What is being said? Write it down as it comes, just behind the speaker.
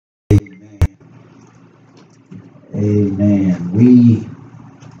Amen. We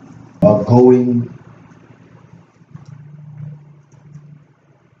are going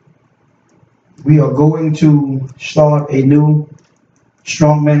to start a new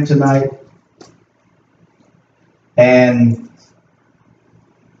strongman tonight, and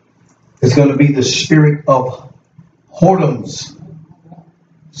it's going to be the spirit of whoredoms.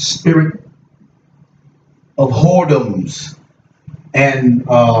 Spirit of whoredoms. And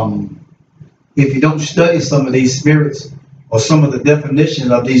if you don't study some of these spirits or some of the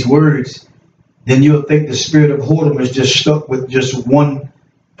definition of these words, then you'll think the spirit of whoredom is just stuck with just one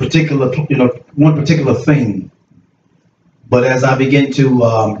particular, one particular thing. But as I begin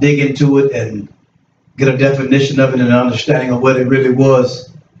to dig into it and get a definition of it and an understanding of what it really was,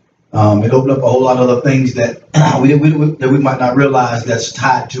 it opened up a whole lot of other things that we might not realize that's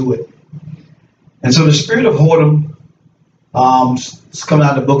tied to it. And so the spirit of whoredom, it's coming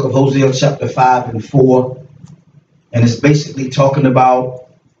out of the book of Hosea chapter 5 and 4. And it's basically talking about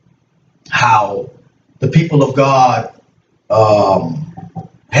how the people of God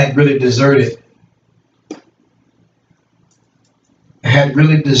had really deserted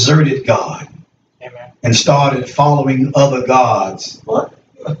God. Amen. And started following other gods. What?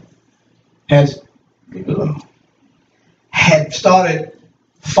 Had started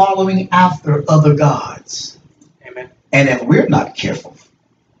following after other gods. Amen. And if we're not careful,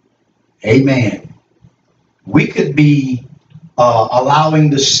 amen, we could be allowing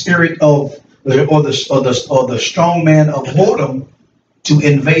the spirit of or the strong man of whoredom to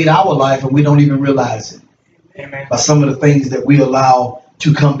invade our life, and we don't even realize it. Amen. By some of the things that we allow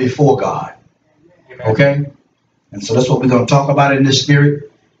to come before God. Amen. Okay, and so that's what we're going to talk about in this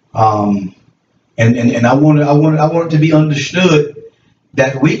spirit. And I want it to be understood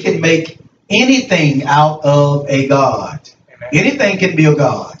that we can make anything out of a God. Amen. Anything can be a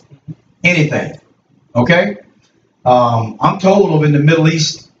God. Anything. Okay? I'm told over in the Middle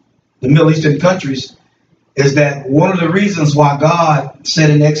East, the Middle Eastern countries, is that one of the reasons why God said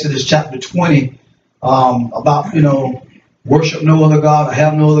in Exodus chapter 20 about, worship no other God or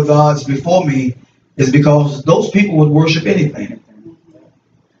have no other gods before me, is because those people would worship anything.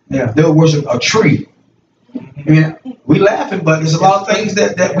 Yeah, they'll worship a tree. I mean, we laughing, but there's a lot of things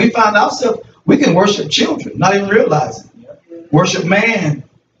that we find ourselves, we can worship children, not even realizing. Worship man.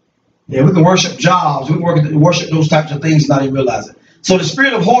 Yeah, we can worship jobs. We can worship those types of things, not even realizing. So the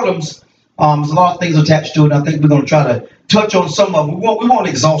spirit of whoredoms, there's a lot of things attached to it. I think we're going to try to touch on some of them. We won't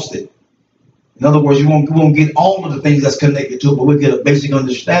exhaust it. In other words, we won't get all of the things that's connected to it, but we'll get a basic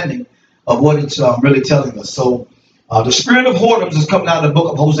understanding of what it's really telling us. So the spirit of whoredoms is coming out of the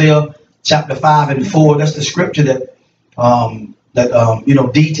book of Hosea chapter 5 and 4. That's the scripture that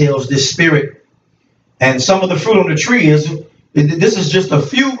details this spirit. And some of the fruit on the tree this is just a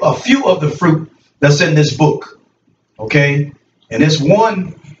few of the fruit that's in this book. Okay, and there's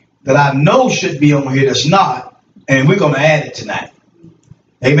one that I know should be on here that's not, and we're going to add it tonight.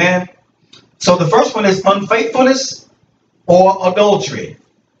 Amen. So the first one is unfaithfulness or adultery.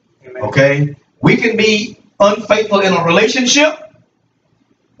 Amen. Okay, we can be unfaithful in a relationship,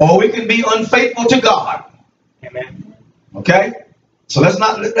 or we can be unfaithful to God. Amen. Okay, so let's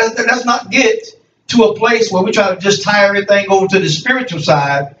not get to a place where we try to just tie everything over to the spiritual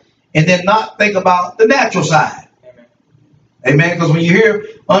side and then not think about the natural side. Amen. Amen. Because when you hear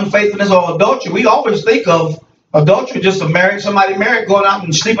unfaithfulness or adultery, we always think of adultery just somebody married going out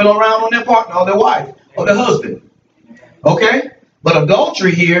and sleeping around on their partner or their wife or their husband. Okay, but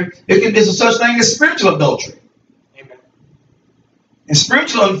adultery here, there's a such thing as spiritual adultery. Amen. And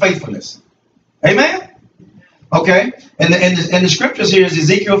spiritual unfaithfulness. Amen. Okay, and the scriptures here is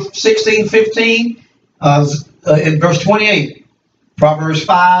Ezekiel 16:15 in verse 28, Proverbs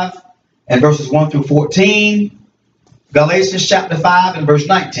 5 and verses 1 through 14, Galatians chapter 5 and verse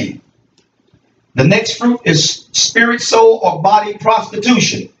 19. The next fruit is spirit, soul, or body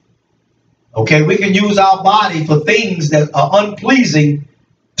prostitution. Okay, we can use our body for things that are unpleasing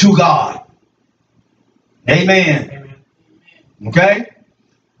to God. Amen. Amen. Okay.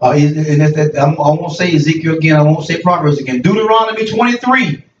 I won't say Ezekiel again. I won't say Proverbs again. Deuteronomy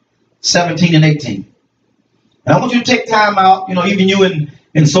 23, 17 and 18. And I want you to take time out, even you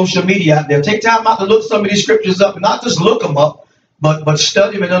in social media out there, take time out to look some of these scriptures up, and not just look them up, but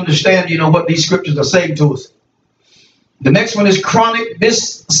study them and understand, what these scriptures are saying to us. The next one is chronic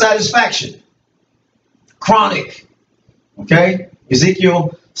dissatisfaction. Chronic. Okay.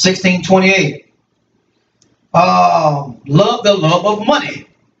 Ezekiel 16:28. The love of money.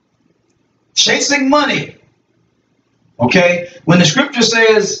 Chasing money. Okay, when the scripture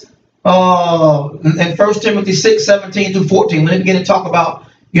says in 1 Timothy 6:17 through 14, let me begin to talk about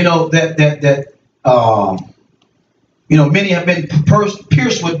that many have been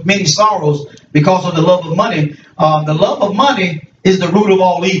pierced with many sorrows because of the love of money. The love of money is the root of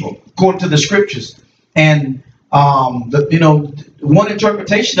all evil, according to the scriptures. And one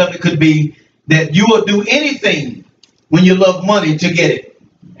interpretation of it could be that you will do anything when you love money to get it.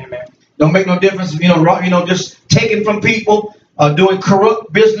 Amen. Don't make no difference, just taking from people, doing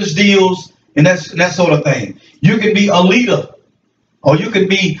corrupt business deals, and that sort of thing. You can be a leader, or you can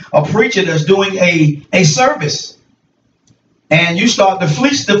be a preacher that's doing a service, and you start to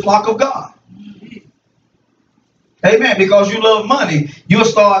fleece the flock of God. Amen. Because you love money, you'll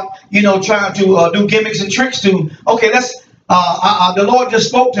start, trying to do gimmicks and tricks to, okay, the Lord just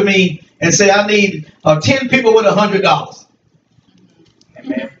spoke to me and said, I need 10 people with $100.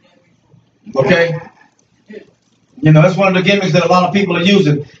 Amen. Okay. That's one of the gimmicks that a lot of people are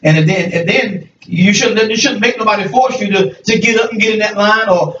using. And then you shouldn't make nobody force you to get up and get in that line,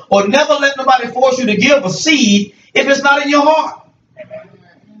 or never let nobody force you to give a seed if it's not in your heart. Amen.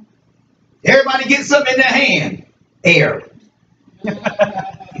 Everybody gets something in their hand. Air. No,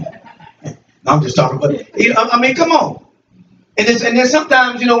 I'm just talking about, come on. And then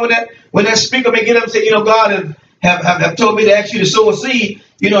sometimes, when that speaker may get up and say, God have told me to ask you to sow a seed,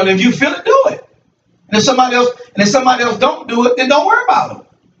 and if you feel it, do it. And if somebody else don't do it, then don't worry about them.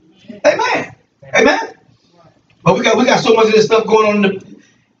 Amen. Amen. But we got so much of this stuff going on.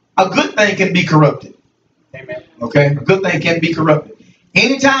 A good thing can be corrupted. Amen. Okay? A good thing can be corrupted.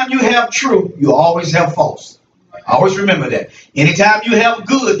 Anytime you have truth, you always have false. Always remember that. Anytime you have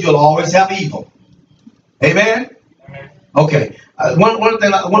good, you'll always have evil. Amen? Amen. Okay. One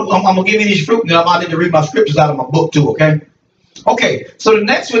thing, I'm going to give you these fruit, and I need to read my scriptures out of my book too, okay? Okay, so the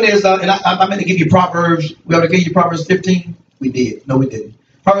next one is, and I meant to give you Proverbs. We already gave you Proverbs 15? We did. No, we didn't.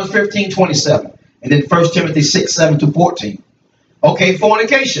 Proverbs 15:27. And then 1 Timothy 6:7-14. Okay,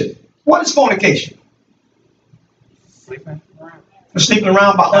 fornication. What is fornication? Sleeping around. Sleeping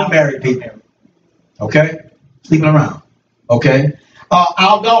around by unmarried people. Okay? Sleeping around. Okay?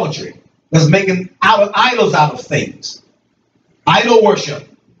 Idolatry. That's making idols out of things. Idol worship.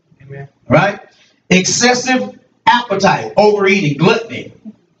 Amen. Right? Excessive appetite, overeating, gluttony.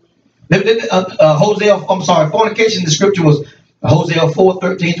 Fornication, the scripture was Hosea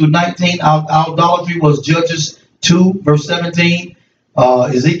 4:13-19. Idolatry was Judges 2, verse 17.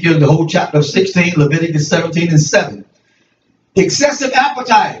 Ezekiel, the whole chapter of 16, Leviticus 17:7. Excessive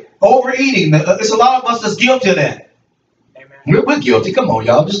appetite, overeating. There's a lot of us that's guilty of that. Amen. We're guilty. Come on,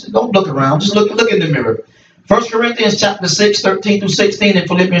 y'all. Just don't look around. Just look in the mirror. 1 Corinthians chapter 6, 13-16, and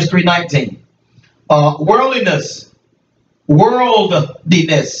Philippians 3:19. Worldliness.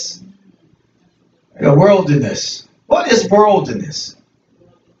 Worldliness. Worldliness. What is worldliness?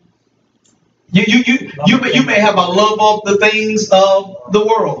 You may have a love of the things of the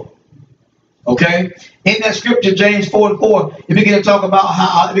world. Okay? In that scripture, James 4:4, if you're going to talk about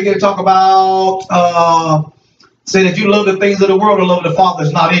saying if you love the things of the world, the love of the Father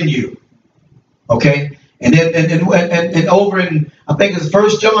is not in you. Okay? And then and over in, I think it's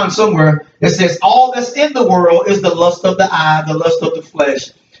 1 John somewhere, it says all that's in the world is the lust of the eye, the lust of the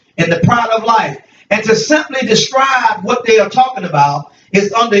flesh, and the pride of life. And to simply describe what they are talking about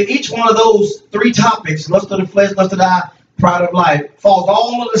is under each one of those three topics, lust of the flesh, lust of the eye, pride of life, falls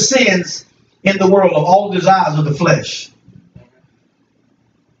all of the sins in the world of all the desires of the flesh.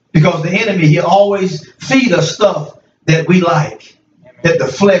 Because the enemy, he always feeds us stuff that we like, that the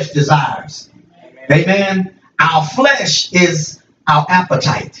flesh desires. Amen. Our flesh is our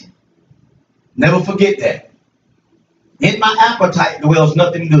appetite. Never forget that. In my appetite dwells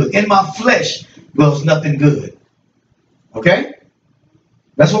nothing good. In my flesh dwells nothing good. Okay?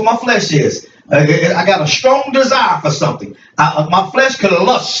 That's what my flesh is. I got a strong desire for something. My flesh could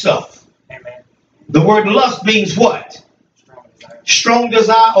lust stuff. Amen. The word lust means what? Strong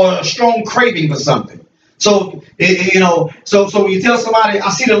desire or a strong craving for something. So, so when you tell somebody, I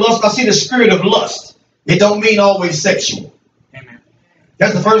see the lust, I see the spirit of lust, it don't mean always sexual. Amen.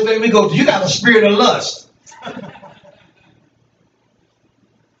 That's the first thing we go to. You got a spirit of lust.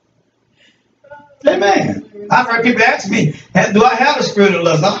 Amen. I've heard people ask me, do I have a spirit of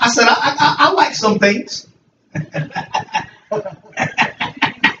lust? I said, I like some things.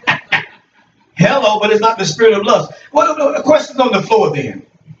 Hello, but it's not the spirit of lust. What are the questions on the floor then?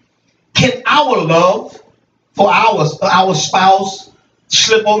 Can our love for our spouse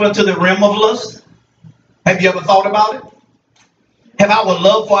slip over into the realm of lust? Have you ever thought about it? Have our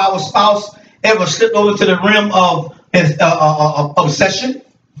love for our spouse ever slipped over to the realm of obsession?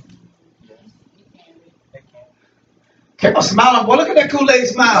 Okay, I'm smiling. Boy, look at that Kool-Aid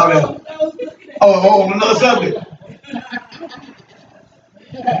smile there. Oh, another subject.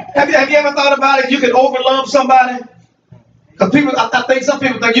 Have you ever thought about it? You can overlove somebody Because people, I think some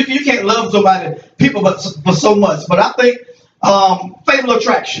people think you can't love somebody, people, but for so much. But I think fatal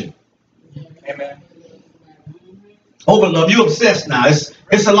attraction. Amen. Over love, you obsessed now.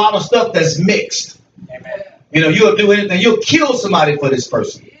 It's a lot of stuff that's mixed. Amen. You know, you'll do anything. You'll kill somebody for this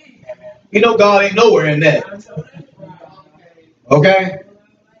person. Amen. You know, God ain't nowhere in that. Okay?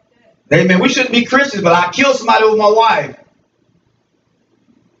 Amen. We shouldn't be Christians, but I kill somebody with my wife.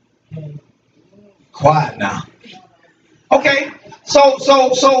 Quiet now. Okay. So,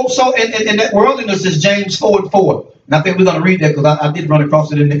 and that worldliness is James 4:4. And I think we're going to read that because I did run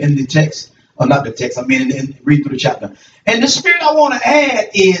across it in the text. Or not the text, I mean, read through the chapter. And the spirit I want to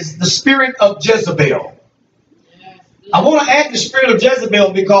add is the spirit of Jezebel. I want to add the spirit of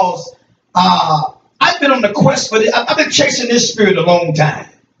Jezebel because I've been on the quest for this. I've been chasing this spirit a long time.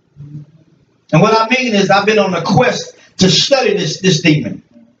 And what I mean is I've been on a quest to study this demon.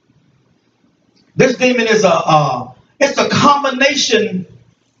 This demon is it's a combination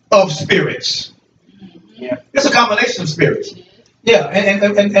of spirits. Yeah. It's a combination of spirits. Yeah, and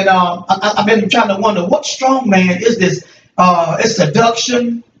I've been trying to wonder what strong man is this? It's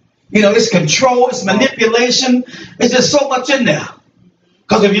seduction, you know, it's control, it's manipulation. It's just so much in there.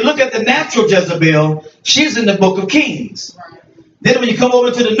 Because if you look at the natural Jezebel, she's in the book of Kings. Then when you come over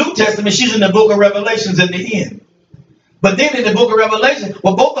to the New Testament, she's in the book of Revelations in the end. But then in the book of Revelation,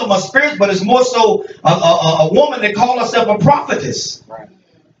 well, both of them are spirits, but it's more so a woman that calls herself a prophetess. Right.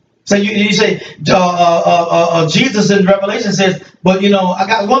 So you say, Jesus in Revelation says, but you know, I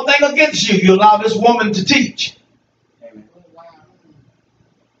got one thing against you. You allow this woman to teach. Amen.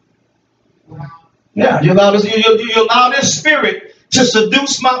 Yeah, you allow this spirit to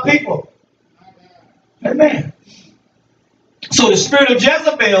seduce my people. Amen. So the spirit of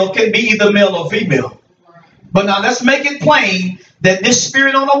Jezebel can be either male or female. But now let's make it plain that this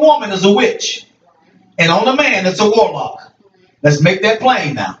spirit on a woman is a witch. And on a man, it's a warlock. Let's make that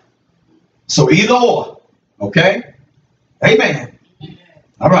plain now. So either or. Okay? Amen.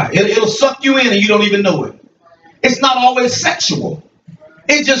 All right. It'll suck you in and you don't even know it. It's not always sexual.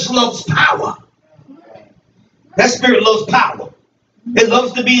 It just loves power. That spirit loves power. It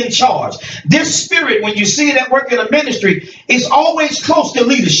loves to be in charge. This spirit, when you see it at work in a ministry, is always close to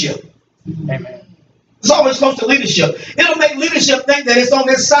leadership. Amen. It's always close to leadership. It'll make leadership think that it's on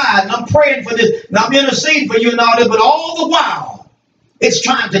this side, and I'm praying for this, and I'm interceding for you and all this, but all the while, it's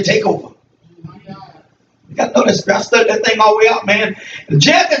trying to take over. You got to know that spirit. I studied that thing all the way out, man. The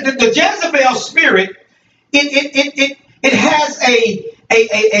Jezebel spirit, it has a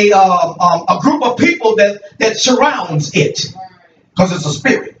group of people that surrounds it. Because it's a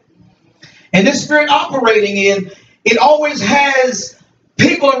spirit. And this spirit operating in, it always has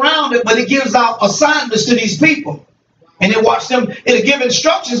people around it, but it gives out assignments to these people. And it watch them, it'll give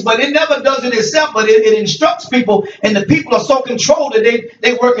instructions, but it never does it itself, but it instructs people, and the people are so controlled that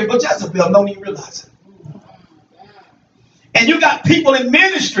they working for Jezebel, don't even realize it. And you got people in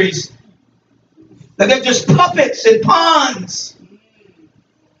ministries that they're just puppets and pawns.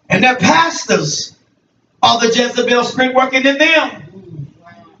 And their pastors are the Jezebel spirit working in them.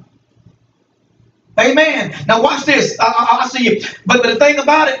 Amen. Now watch this. I see you. But the thing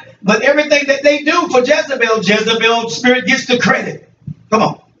about it, but everything that they do for Jezebel spirit gets the credit. Come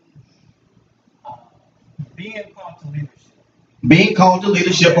on. Being called to leadership. Being called to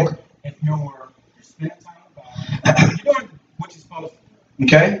leadership. If you're spending time with God, you're doing what you're supposed to do.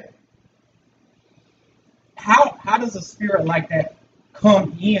 Okay. How does a spirit like that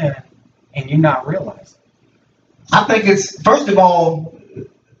come in and you're not realizing? I think it's, first of all,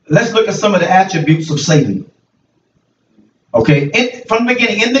 let's look at some of the attributes of Satan. Okay, from the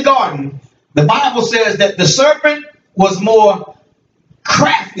beginning, in the garden, the Bible says that the serpent was more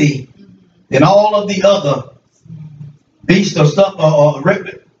crafty than all of the other beasts or stuff, or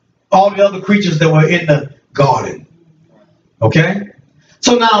all the other creatures that were in the garden. Okay,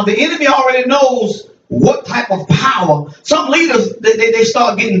 so now the enemy already knows what type of power. Some leaders, they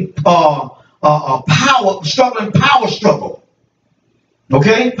start getting power struggle.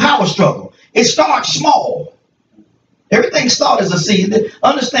 Okay, power struggle. It starts small. Everything starts as a seed.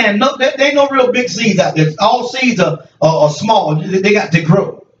 Understand, no, there ain't no real big seeds out there. All seeds are small. They got to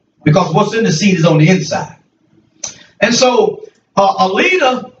grow because what's in the seed is on the inside. And so a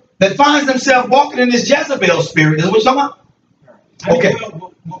leader that finds themselves walking in this Jezebel spirit, is what you're talking about? Okay.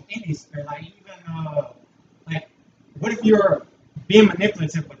 Well, any spirit, like even like, what if you're being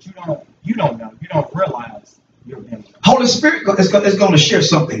manipulative, but you don't know, you don't realize you're being manipulative? Holy Spirit is going to share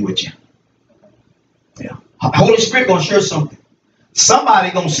something with you. Yeah. Holy Spirit going to share something.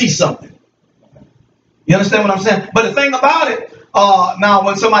 Somebody going to see something. You understand what I'm saying? But the thing about it, now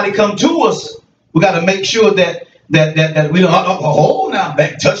when somebody come to us, we got to make sure that that we don't, oh, now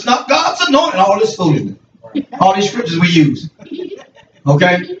back, touch not God's anointing, all this foolishness, all these scriptures we use.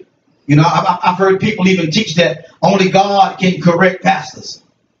 Okay? You know, I've heard people even teach that only God can correct pastors.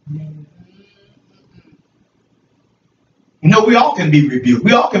 You know, we all can be rebuked.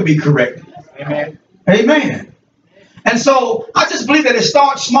 We all can be corrected. Amen. Amen. And so I just believe that it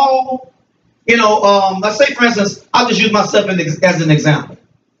starts small. You know, let's say, for instance, I'll just use myself as an example.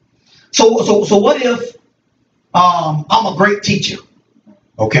 So what if I'm a great teacher?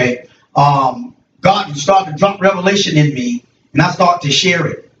 Okay. God started to drop revelation in me, and I start to share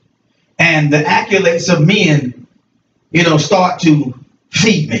it. And the accolades of men, you know, start to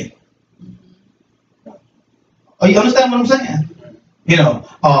feed me. Oh, you understand what I'm saying? You know,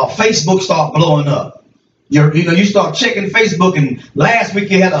 Facebook start blowing up. You start checking Facebook, and last week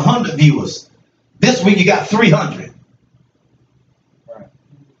you had 100 viewers. This week you got 300. Right.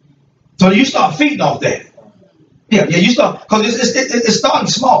 So you start feeding off that. Yeah, you start, because it's starting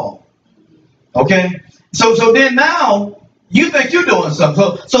small. Okay, so then now you think you're doing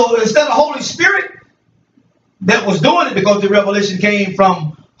something. So instead of Holy Spirit that was doing it, because the revelation came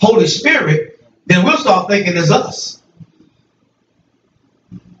from Holy Spirit, then we'll start thinking it's us.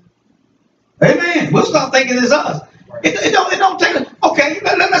 Amen. We'll start thinking it's us. It don't take. Okay,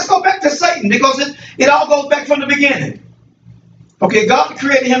 let's go back to Satan, because it all goes back from the beginning. Okay, God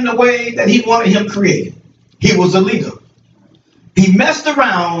created him the way that he wanted him created. He was a leader. He messed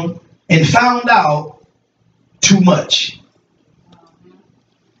around and found out too much.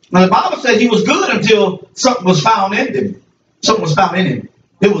 Now the Bible said he was good until something was found in him. Something was found in him.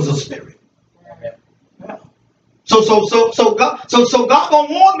 It was a spirit. Yeah. So God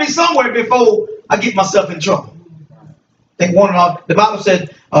gonna warn me somewhere before I get myself in trouble. The Bible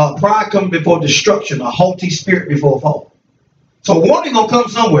said pride comes before destruction, a haughty spirit before a fall. So warning gonna come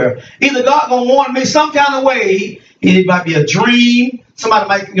somewhere. Either God gonna warn me some kind of way. It might be a dream. Somebody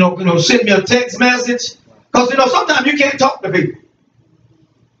might send me a text message. Because sometimes you can't talk to people.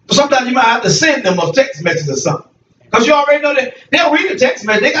 Sometimes you might have to send them a text message or something. Because you already know that they'll read a text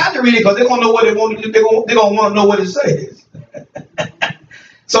message. They got to read it because they're going to know what they want to do. They're going to want to know what it says.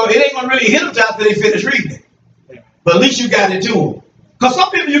 So it ain't going to really hit them after they finish reading it. But at least you got it to them. Because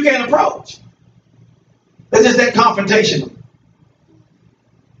some people you can't approach. It's just that confrontation.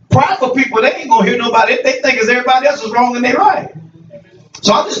 Prideful people, they ain't going to hear nobody. They think everybody else is wrong and they're right.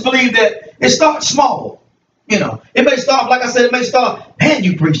 So I just believe that it starts small. It may start, like I said, it may start, man,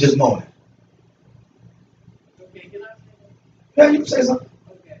 you preached this morning. Okay, can I say that? Yeah, you can say something.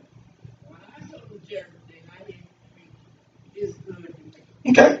 Okay. When I told Jerry that I didn't think it's good to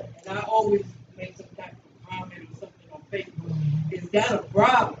me. Okay. And I always make some type of comment or something on Facebook. Is that a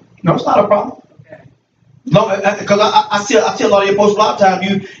problem? No, it's not a problem. Okay. No, because I tell a lot of your posts a lot of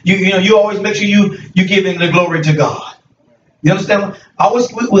times, you always make sure you giving the glory to God. You understand?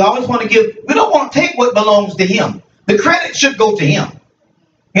 We always want to give. We don't want to take what belongs to Him. The credit should go to Him.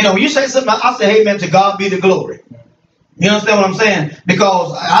 When you say something, I say, "Hey, man, to God be the glory." You understand what I'm saying?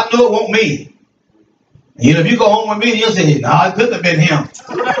 Because I know it won't me. If you go home with me, you'll say, "No, it couldn't have been him."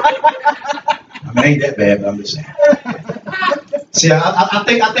 I mean, ain't that bad, but I'm just saying. See, I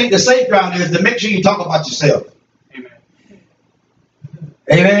think the safe ground is to make sure you talk about yourself. Amen.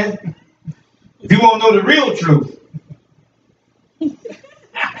 Amen. If you want to know the real truth.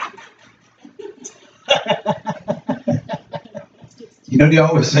 They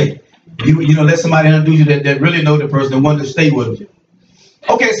always say, let somebody introduce you that really know the person and want to stay with them.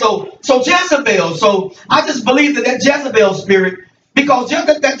 Okay, so Jezebel. So I just believe that Jezebel spirit, because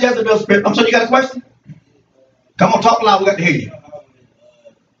that Jezebel spirit. I'm sorry, you got a question? Come on, talk loud. We got to hear you.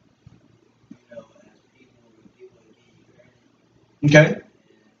 Okay.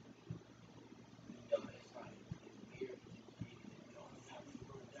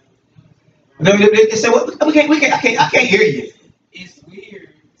 They say, "What? I can't hear you." It's weird.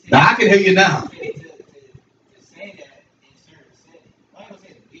 Now I can hear you now. To say that in certain settings. I'm gonna say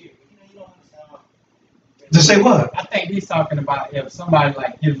it's weird, but you don't understand. To say what? I think he's talking about if somebody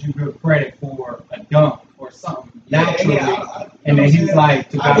gives you good credit for a dunk or something naturally, and then he's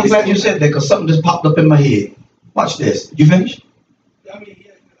like, I'm glad you said that because something just popped up in my head. Watch this. You finished? I mean,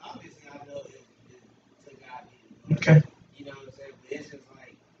 yeah, obviously I know it's to God. Okay. You know what I'm saying? But it's just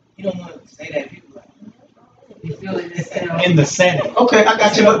like you don't want to say that. People you feel in the setting. Okay, I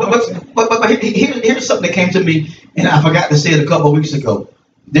got you. But here's something that came to me, and I forgot to say it a couple of weeks ago.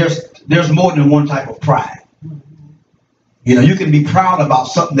 There's more than one type of pride. You can be proud about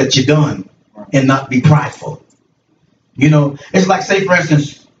something that you've done and not be prideful. It's like, say, for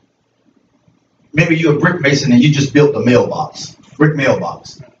instance, maybe you're a brick mason and you just built a brick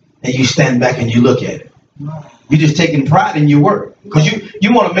mailbox, and you stand back and you look at it. You're just taking pride in your work because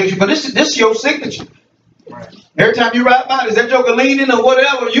you want to make sure. But this is your signature. Right. Every time you ride by, is that joker leaning or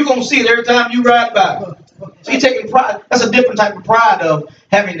whatever? You're gonna see it every time you ride by. So you're taking pride. That's a different type of pride. Of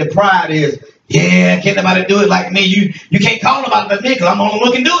having the pride is, yeah, can't nobody do it like me. You can't call nobody but me because I'm the only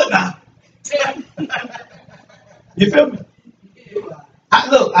one can do it now. You feel me?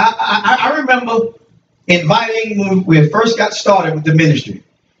 I remember inviting when we first got started with the ministry.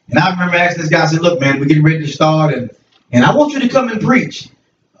 And I remember asking this guy, I said, look, man, we're getting ready to start and I want you to come and preach.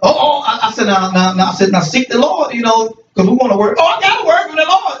 I said, now seek the Lord, you know, because we want to work. Oh, I got a word from the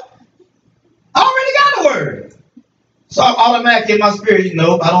Lord. I already got a word. So I'm automatically in my spirit, you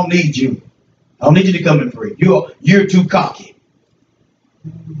know, I don't need you. I don't need you to come and preach. You're too cocky.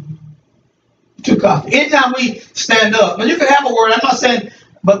 Too cocky. Anytime we stand up, now you can have a word. I'm not saying,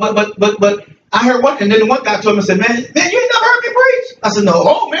 but I heard one, and then one guy told me, I said, man, you ain't never heard me preach. I said, no.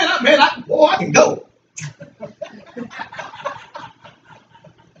 Oh man, I can go.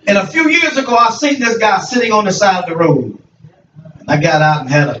 And a few years ago, I seen this guy sitting on the side of the road. And I got out and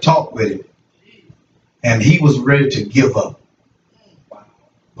had a talk with him. And he was ready to give up.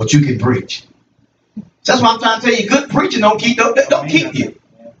 But you can preach. That's why I'm trying to tell you, good preaching don't keep you.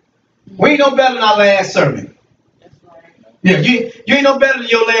 We ain't no better than our last sermon. Yeah, you ain't no better than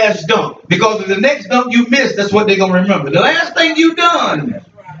your last dunk. Because if the next dunk you missed, that's what they're going to remember. The last thing you done,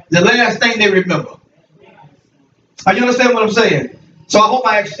 the last thing they remember. Are you understand what I'm saying? So I hope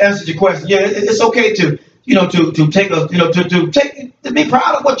I answered your question. Yeah, it's okay to take to be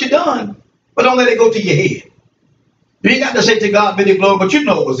proud of what you done, but don't let it go to your head. You ain't got to say to God be the glory, but you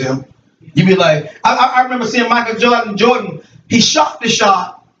know it was him. You be like, I remember seeing Michael Jordan. He shot the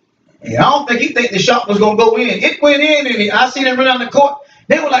shot. And I don't think he think the shot was going to go in. It went in, and I seen him run on the court.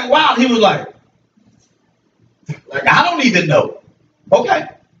 They were like, wow. He was like, I don't even know. Okay.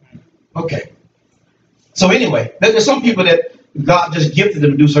 So anyway, there's some people that God just gifted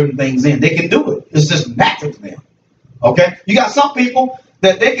them to do certain things in. They can do it. It's just natural to them. Okay? You got some people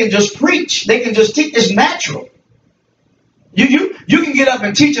that they can just preach. They can just teach. It's natural. You can get up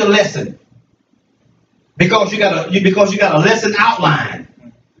and teach a lesson because you got a lesson outline.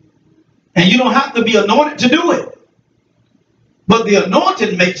 And you don't have to be anointed to do it. But the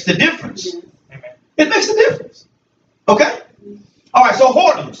anointing makes the difference. It makes the difference. Okay? All right, so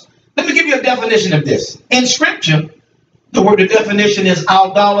whoredoms. Let me give you a definition of this. In Scripture, the definition is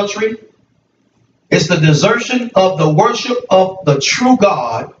idolatry. It's the desertion of the worship of the true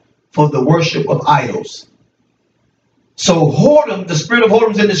God for the worship of idols. So whoredom, the spirit of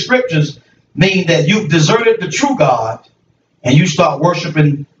whoredoms in the Scriptures, mean that you've deserted the true God and you start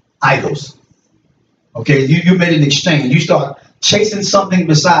worshiping idols. Okay, you made an exchange. You start chasing something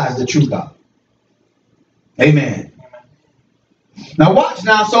besides the true God. Amen. Now watch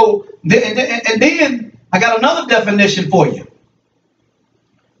now. So then I got another definition for you.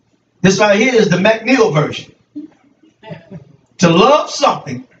 This right here is the McNeil version. To love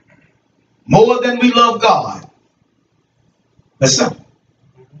something more than we love God. That's simple.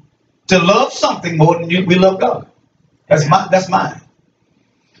 To love something more than we love God. That's mine.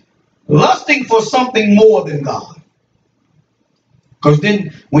 Lusting for something more than God. Because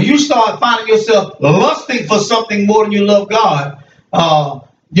then when you start finding yourself lusting for something more than you love God,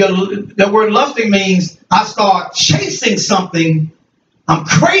 the word lusting means I start chasing something. I'm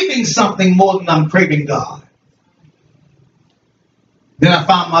craving something more than I'm craving God. Then I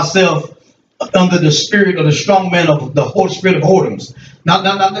find myself under the spirit of the strong man of the Holy Spirit of whoredoms. Now,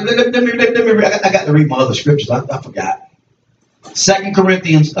 let me I got to read my other scriptures. I forgot. 2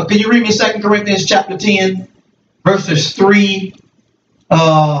 Corinthians. Can you read me 2 Corinthians chapter 10, verses 3?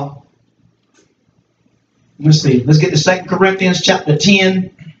 Let's see. Let's get to 2 Corinthians chapter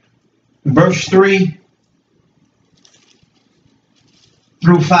 10, verse 3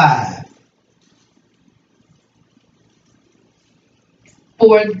 through 5.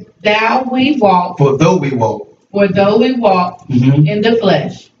 For though we walk in the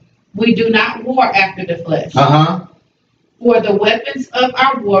flesh, we do not war after the flesh. For the weapons of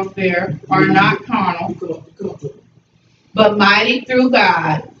our warfare are not carnal, but mighty through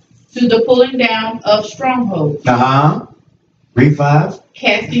God to the pulling down of strongholds. Read 5.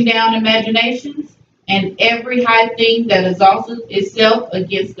 Casting down imaginations and every high thing that exalts itself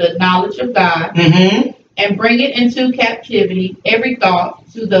against the knowledge of God, and bring it into captivity every thought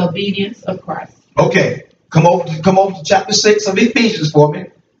to the obedience of Christ. Okay, come over to chapter 6 of Ephesians for me,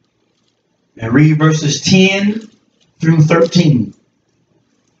 and read verses 10 through 13.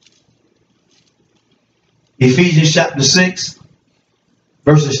 Ephesians chapter 6,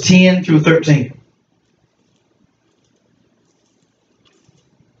 verses 10 through 13.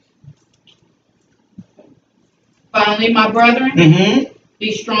 Finally, my brethren,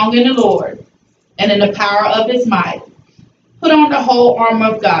 be strong in the Lord and in the power of his might. Put on the whole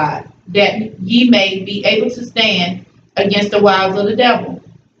armor of God, that ye may be able to stand against the wiles of the devil.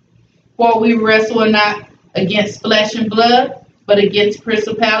 For we wrestle not against flesh and blood, but against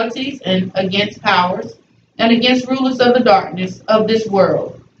principalities and against powers, and against rulers of the darkness of this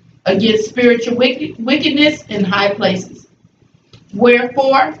world, against spiritual wickedness in high places.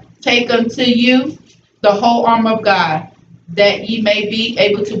 Wherefore, take unto you the whole armor of God, that ye may be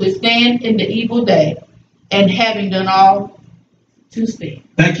able to withstand in the evil day, and having done all, to stand.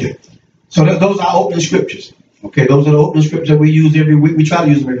 Thank you. So those are opening scriptures. Okay, those are the opening scriptures that we use every week. We try to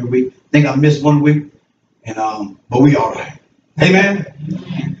use them every week. I think I missed 1 week, and but we all right. Amen.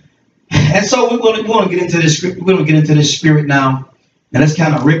 And so we're going to get into this script. We're going to get into this spirit now, and let's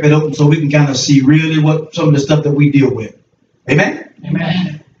kind of rip it open so we can kind of see really what some of the stuff that we deal with. Amen.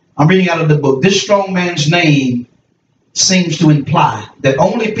 Amen. I'm reading out of the book. This strong man's name seems to imply that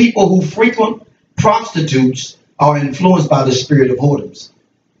only people who frequent prostitutes are influenced by the spirit of whoredoms.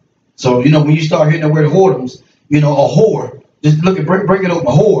 So, you know, when you start hearing the word whoredoms, you know, a whore, just look at, break it open, a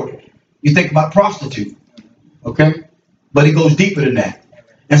whore, you think about prostitute, okay? But it goes deeper than that.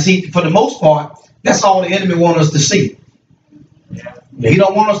 And see, for the most part, that's all the enemy wants us to see. He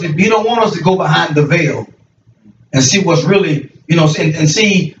don't want us to go behind the veil and see what's really, you know, and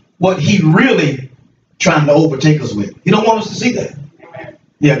see what he really trying to overtake us with. He don't want us to see that.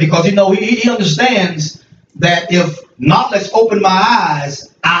 Yeah, because, you know, he understands that if knowledge open my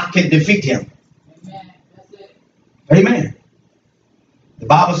eyes, I can defeat him. Amen. That's it. Amen. The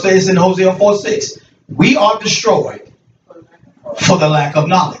Bible says in Hosea 4:6, we are destroyed for the lack of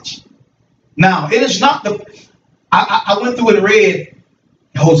knowledge. Now, it is not the... I went through and read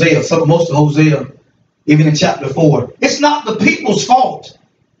Hosea, most of Hosea, even in chapter 4. It's not the people's fault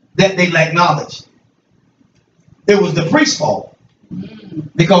that they lack knowledge. It was the priest's fault.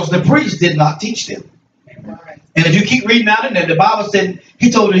 Because the priest did not teach them. And if you keep reading out in there, the Bible said,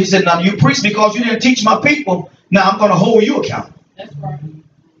 he said, now you priest, because you didn't teach my people, now I'm going to hold you accountable. That's right.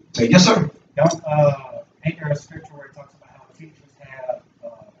 Say, yes, sir. Ain't there a scripture where it talks about how teachers have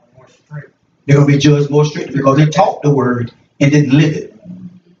more strict? They're going to be judged more strictly because they taught the word and didn't live it.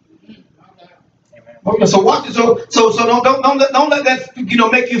 Okay, so watch it. So don't let that, you know,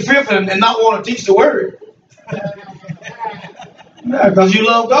 make you fearful and not want to teach the word. Yeah, because you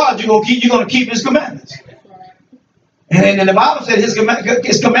love God, you're gonna keep His commandments. And the Bible said His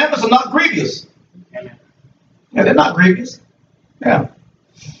commandments are not grievous. Yeah, they're not grievous. Yeah.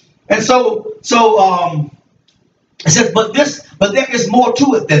 And so it says, but there is more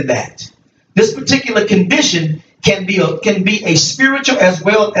to it than that. This particular condition can be a spiritual as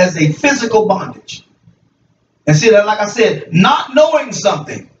well as a physical bondage. And see that, like I said, not knowing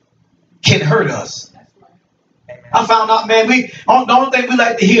something can hurt us. I found out, man, the only thing we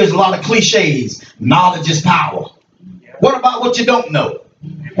like to hear is a lot of cliches. Knowledge is power. What about what you don't know?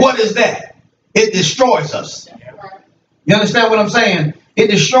 What is that? It destroys us. You understand what I'm saying? It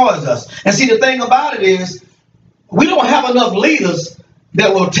destroys us. And see, the thing about it is, we don't have enough leaders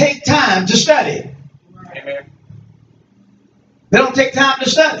that will take time to study. Amen. They don't take time to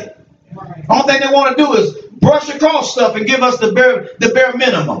study. The only thing they want to do is brush across stuff and give us the bare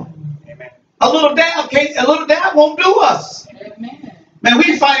minimum. A little dab won't do us. Amen. Man,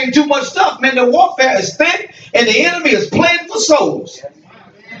 we're fighting too much stuff. Man, the warfare is thick and the enemy is playing for souls.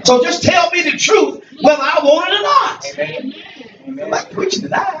 So just tell me the truth whether I want it or not. Amen. I'm like preaching to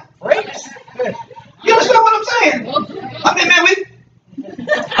that. You understand what I'm saying? I mean, man,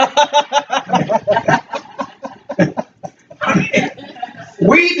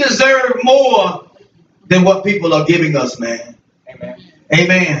 we deserve more than what people are giving us, man. Amen.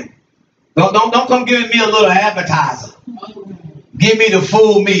 Amen. Don't come giving me a little appetizer. Give me the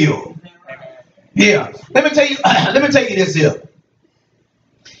full meal. Yeah. Let me tell you this here.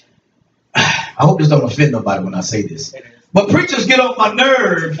 I hope this don't offend nobody when I say this. But preachers get on my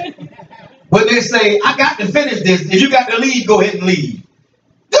nerve when they say, I got to finish this. If you got to leave, go ahead and leave.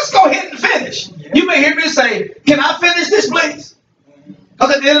 Just go ahead and finish. You may hear me say, can I finish this, please?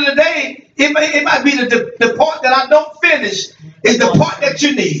 Because at the end of the day, it might be the part that I don't finish is the part that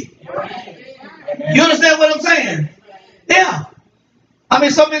you need. You understand what I'm saying? Yeah. I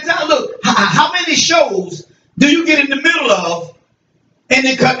mean, so many times, look, how many shows do you get in the middle of and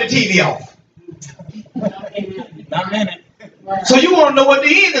then cut the TV off? Not many. So you want to know what the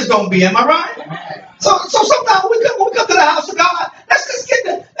end is going to be, am I right? So sometimes when we come to the house of God, let's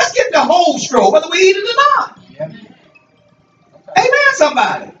get the whole scroll, whether we eat it or not. Amen,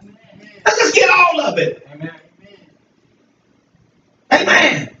 somebody. Let's just get all of it.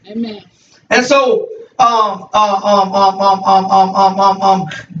 Amen. Amen. And so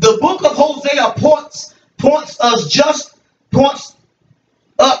the book of Hosea points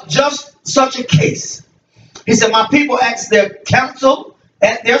up just such a case. He said, my people asked their counsel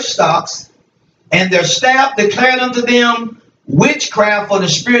at their stocks, and their staff declared unto them witchcraft, for the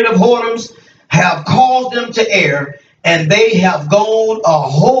spirit of whoredoms have caused them to err, and they have gone a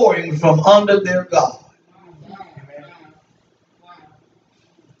whoring from under their God.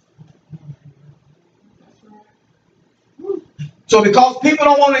 So because people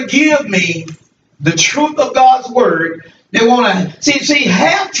don't want to give me the truth of God's word, they want to see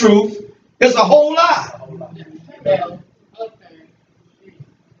half truth is a whole lie.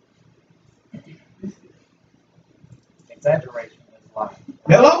 Exaggeration is lie.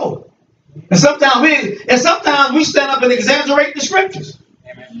 Hello. And sometimes we stand up and exaggerate the scriptures.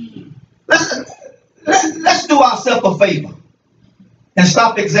 Amen. Let's do ourselves a favor and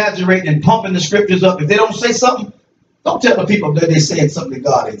stop exaggerating and pumping the scriptures up. If they don't say something, don't tell the people that they said something that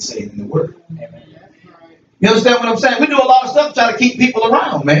God ain't saying in the word. Amen. You understand what I'm saying? We do a lot of stuff to try to keep people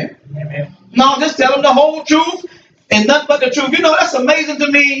around, man. Amen. No, just tell them the whole truth and nothing but the truth. You know, that's amazing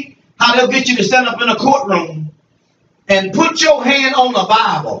to me how they'll get you to stand up in a courtroom and put your hand on the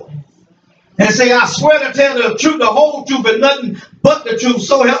Bible and say, I swear to tell the truth, the whole truth, and nothing but the truth.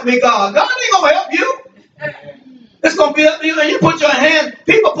 So help me God. God ain't going to help you. It's going to be up to you. And you put your hand,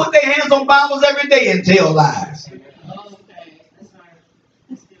 people put their hands on Bibles every day and tell lies.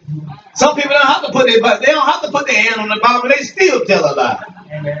 Some people don't have to put their, but they don't have to put their hand on the Bible. They still tell a lie.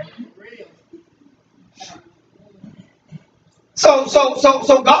 Amen. So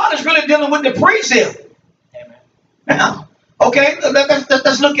God is really dealing with the priest here. Amen. Now, okay,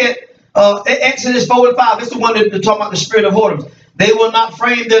 let's look at Exodus 4 and 5. It's the one that talk about the spirit of whoredoms. They will not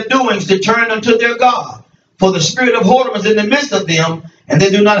frame their doings to turn unto their God, for the spirit of whoredom is in the midst of them, and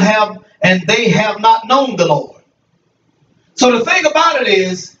they have not known the Lord. So the thing about it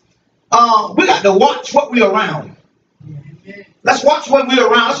is, we got to watch what we're around. Let's watch what we're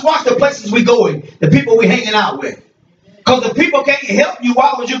around. Let's watch the places we go in, the people we're hanging out with. Because if people can't help you,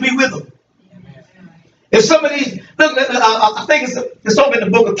 why would you be with them? If some of these, look, I think it's over in the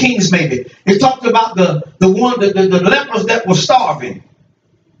book of Kings, maybe. It talks about the lepers that were starving.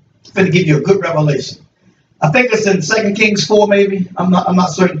 I'm going to give you a good revelation. I think it's in 2 Kings 4, maybe. I'm not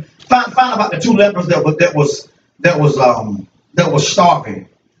certain. Find about the two lepers that was starving,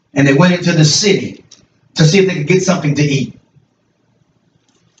 and they went into the city to see if they could get something to eat.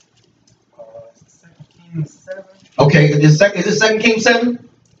 2 Kings 7. Okay, is it 2 Kings 7?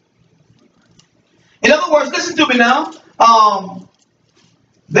 In other words, listen to me now.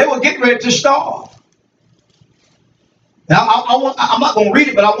 They were getting ready to starve. Now, I'm not going to read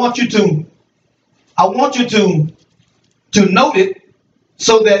it, but I want you to note it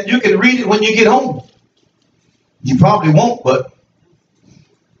so that you can read it when you get home. You probably won't, but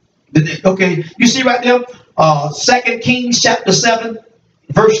okay. You see right there, 2 Kings chapter 7,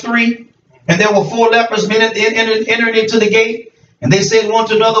 verse 3. And there were 4 lepers men entered into the gate, and they said one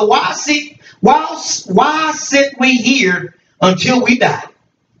to another, Why sit we here until we die?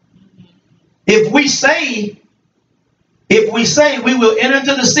 If we say we will enter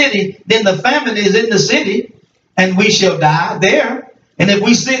into the city, then the famine is in the city, and we shall die there. And if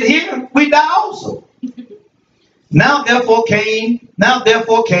we sit here, we die also. Now therefore came,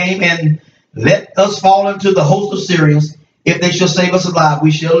 and let us fall into the host of Syrians. If they shall save us alive, we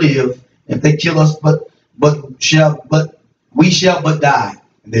shall live. If they kill us, we shall die.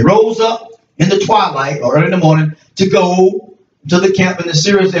 And they rose up in the twilight or early in the morning to go to the camp in the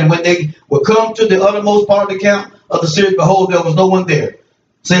Syrians. And when they would come to the uttermost part of the camp of the Syrians, behold, there was no one there.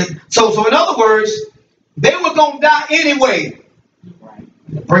 So in other words, they were going to die anyway.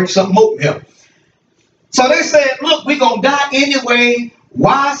 Break something open here. So they said, look, we're going to die anyway.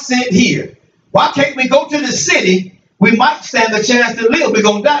 Why sit here? Why can't we go to the city? We might stand a chance to live. We're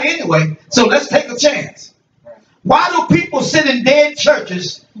going to die anyway. So let's take a chance. Why do people sit in dead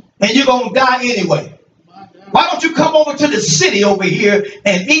churches and you're going to die anyway? Why don't you come over to the city over here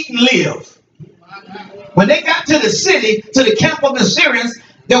and eat and live? When they got to the city, to the camp of the Syrians,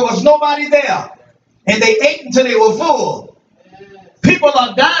 there was nobody there. And they ate until they were full. People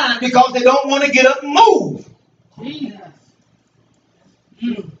are dying because they don't want to get up and move.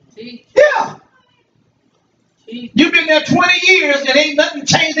 Yeah. You've been there 20 years and ain't nothing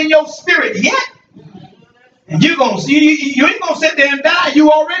changed in your spirit yet. And you ain't gonna sit there and die.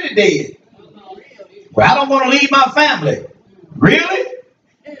 You already dead. Well, I don't want to leave my family. Really?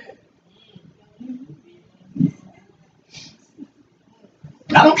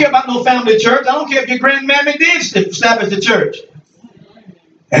 I don't care about no family church. I don't care if your grandmammy did establish the church.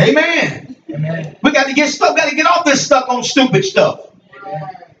 Amen. Amen. We got to get stuck. Got to get off this stuck on stupid stuff.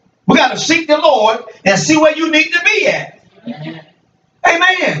 We got to seek the Lord and see where you need to be at. Amen.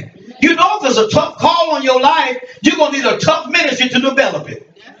 Amen. You know, if there's a tough call on your life, you're going to need a tough ministry to develop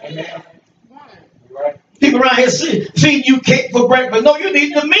it. Amen. Right. People around here feeding you cake for breakfast. No, you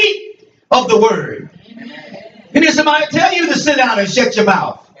need the meat of the word. Amen. You need somebody to tell you to sit down and shut your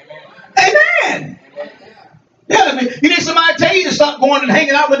mouth. Amen. Yeah, you need somebody to tell you to stop going and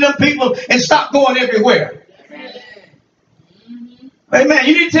hanging out with them people and stop going everywhere. Amen.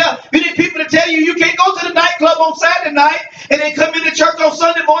 You need people to tell you you can't go to the nightclub on Saturday night and then come into church on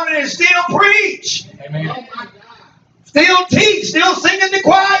Sunday morning and still preach. Amen. Still teach, still sing in the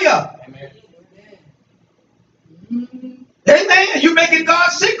choir. Amen. You're making God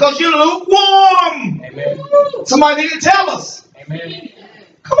sick because you're lukewarm. Amen. Somebody need to tell us. Amen.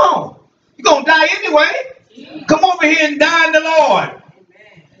 Come on. You're going to die anyway. Come over here and die in the Lord.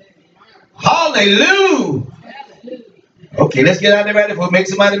 Hallelujah. Okay, let's get out there right before it makes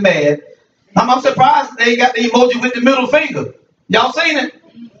somebody mad. I'm surprised they got the emoji with the middle finger. Y'all seen it?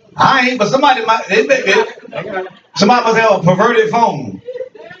 I ain't, but somebody might. Somebody must have a perverted phone.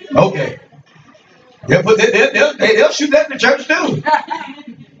 Okay. They'll shoot that in the church too.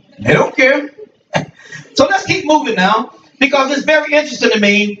 They don't care. So let's keep moving now, because it's very interesting to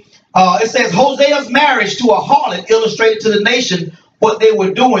me. It says Hosea's marriage to a harlot illustrated to the nation what they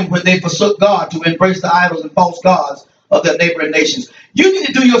were doing when they forsook God to embrace the idols and false gods of their neighboring nations. You need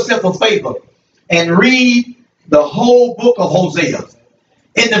to do yourself a favor and read the whole book of Hosea.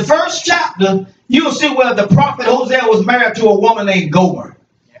 In the first chapter, you'll see where the prophet Hosea was married to a woman named Gomer.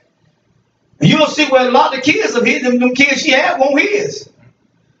 And you'll see where a lot of the kids of his, them kids she had weren't his.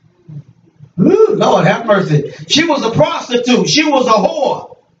 Ooh, Lord have mercy. She was a prostitute. She was a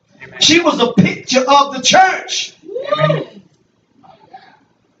whore. She was a picture of the church.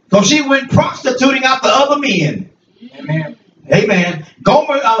 So she went prostituting after other men. Amen. Amen.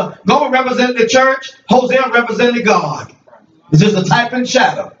 Gomer represented the church. Hosea represented God. It's just a type and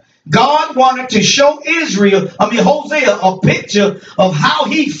shadow. God wanted to show Hosea a picture of how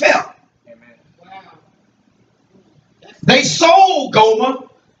he felt. Amen. They sold Gomer,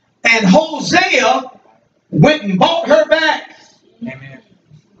 and Hosea went and bought her back. Amen.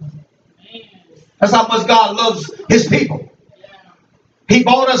 That's how much God loves his people. He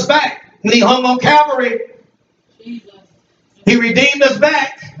bought us back when he hung on Calvary. He redeemed us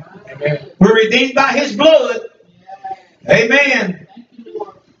back. Amen. We're redeemed by his blood. Amen.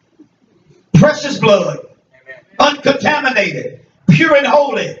 Precious blood. Amen. Uncontaminated. Pure and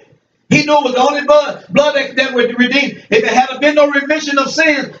holy. He knew it was the only blood that would redeem. If it had been no remission of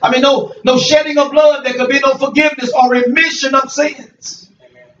sins, no shedding of blood, there could be no forgiveness or remission of sins.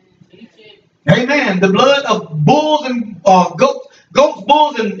 Amen. Amen. The blood of bulls and goats,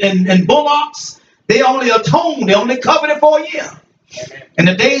 bulls, and bullocks, they only atoned. They only covered it for a year. Amen. And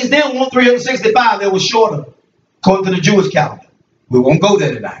the days then weren't 365. They were shorter, according to the Jewish calendar. We won't go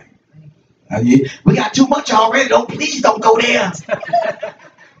there tonight. We got too much already. Please don't go there.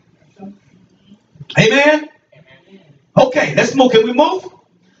 Amen. Okay, let's move. Can we move?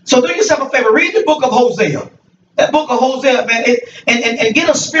 So do yourself a favor. Read the book of Hosea. That book of Hosea, man, and get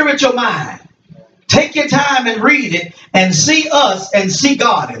a spiritual mind. Take your time and read it and see us and see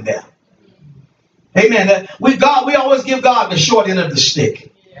God in there. Amen. We always give God the short end of the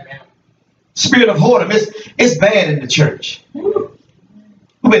stick. Spirit of whoredom, it's bad in the church.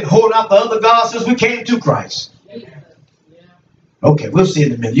 We've been holding out the other gods since we came to Christ. Okay, we'll see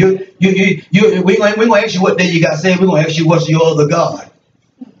in a minute. We're going to ask you what day you got saved. We're going to ask you what's your other God.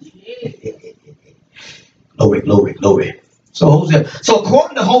 Glory. So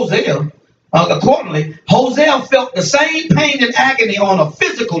according to Hosea, Hosea felt the same pain and agony on a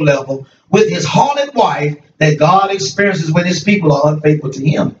physical level with his harlot wife that God experiences when his people are unfaithful to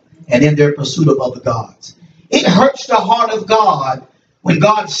him and in their pursuit of other gods. It hurts the heart of God when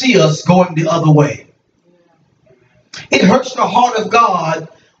God sees us going the other way. It hurts the heart of God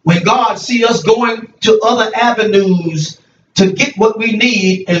when God sees us going to other avenues to get what we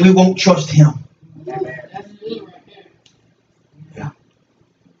need and we won't trust him. Yeah,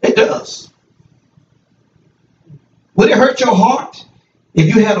 it does. Would it hurt your heart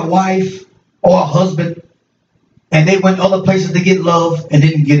if you had a wife or a husband and they went other places to get love and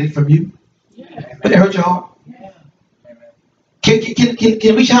didn't get it from you? Would it hurt your heart?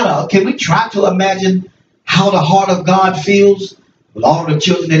 Can we try to imagine how the heart of God feels with all the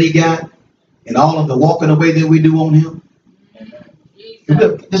children that he got and all of the walking away that we do on him?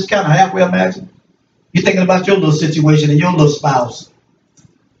 Just kind of halfway imagine. You're thinking about your little situation and your little spouse.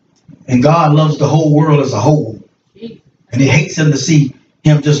 And God loves the whole world as a whole. And he hates him to see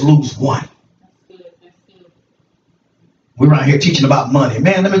him just lose one. We're around here teaching about money.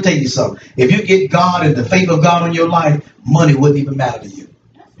 Man, let me tell you something. If you get God and the faith of God in your life, money wouldn't even matter to you.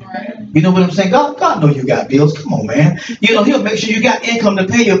 Right. You know what I'm saying? God knows you got bills. Come on, man. You know, he'll make sure you got income to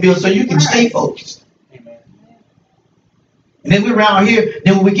pay your bills so you can stay focused. Amen. And then we're around here,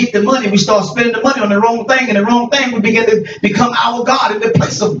 then when we get the money, we start spending the money on the wrong thing, and the wrong thing, we begin to become our God in the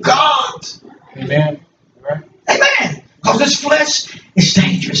place of God. Amen. Right. Amen. Because this flesh is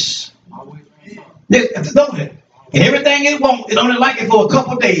dangerous. Always. Don't it? And everything it wants, it only like it for a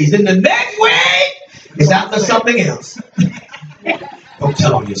couple of days. Then the next week, it's after something else. Don't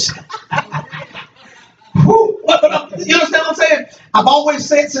tell on yourself. You understand what I'm saying? I've always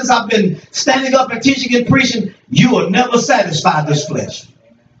said since I've been standing up and teaching and preaching, you will never satisfy this flesh.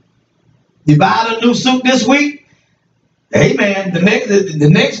 You buy a new suit this week, amen. The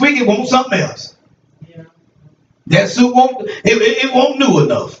next week it wants something else. That suit won't it won't new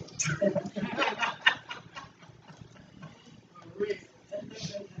enough.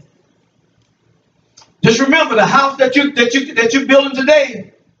 Just remember the house that you're building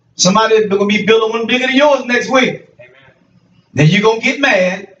today. Somebody gonna be building one bigger than yours next week. Amen. Then you're gonna get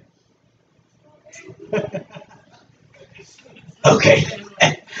mad. Okay.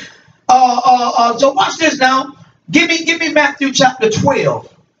 So watch this now. Give me Matthew chapter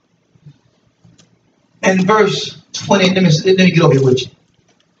 12 and verse 20. Let me get over here with you.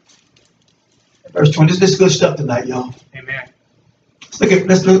 Verse 20. This is good stuff tonight, y'all. Amen.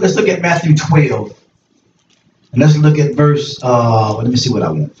 Let's look at Matthew 12. And let's look at verse, let me see what I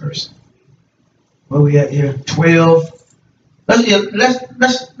want first. Where we at here? 12. Let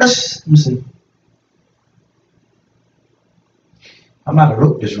me see. I might have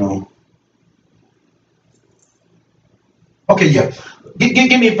wrote this wrong. Okay, yeah.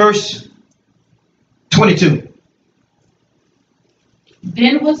 Give me verse 22.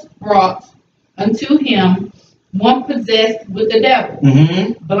 Then was brought unto him one possessed with the devil,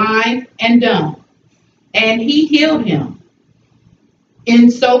 blind and dumb. And he healed him,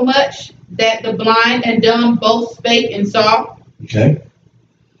 insomuch that the blind and dumb both spake and saw. Okay.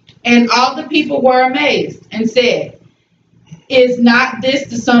 And all the people were amazed and said, Is not this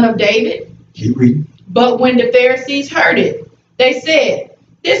the son of David? Keep reading. But when the Pharisees heard it, they said,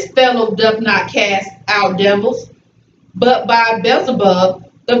 This fellow doth not cast out devils, but by Beelzebub,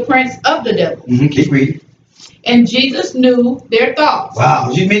 the prince of the devils. Keep reading. And Jesus knew their thoughts.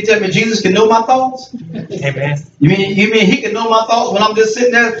 Wow, you mean to tell me Jesus can know my thoughts? Amen. You mean he can know my thoughts when I'm just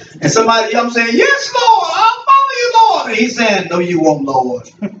sitting there and somebody, I'm saying, yes, Lord, I'll follow you, Lord. And he's saying, no, you won't, Lord.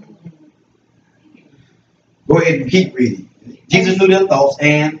 Go ahead and keep reading. Jesus knew their thoughts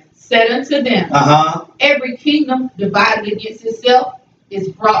and said unto them, Every kingdom divided against itself is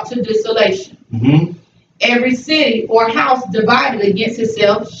brought to desolation. Every city or house divided against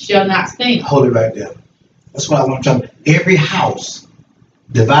itself shall not stand. Hold it right there. That's what I want to tell you. Every house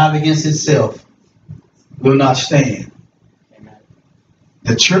divided against itself will not stand. Amen.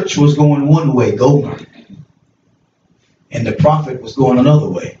 The church was going one way, Gomer, and the prophet was going another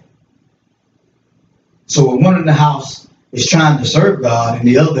way. So when one in the house is trying to serve God and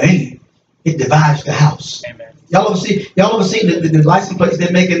the other ain't, it divides the house. Amen. Y'all ever see the license plates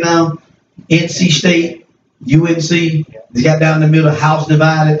they're making now? NC State, UNC, they got down in the middle, house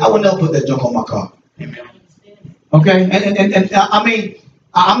divided. I would never put that junk on my car. Amen. Okay, and I mean,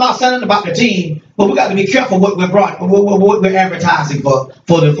 I'm not saying about the team, but we got to be careful what we're advertising for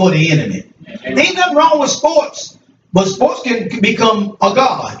the internet. Amen. Ain't nothing wrong with sports, but sports can become a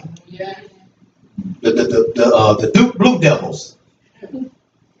god. Yeah. The Duke Blue Devils.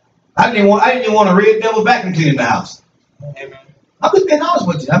 I didn't even want a red devil vacuum cleaner in the house. Amen. I'm just being honest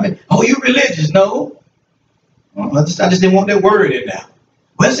with you. I mean, oh, you religious? No, I just didn't want that word in there.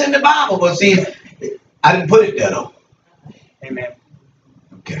 Well, it's in the Bible, but see, I didn't put it there though. Amen.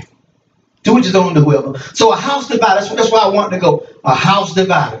 Okay. To which is on the whoever. So a house divided. That's why I wanted to go. A house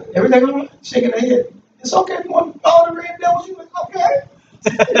divided. Everything all right? Shaking their head. It's okay if you want all the red devils. You okay?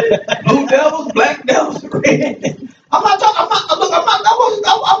 Blue devils, black devils, red. I was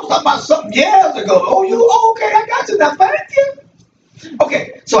talking about something years ago. Oh, you okay? I got you now. Thank you.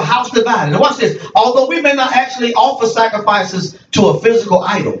 Okay, so house divided. Now watch this. Although we may not actually offer sacrifices to a physical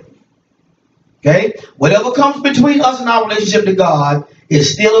idol, okay, whatever comes between us and our relationship to God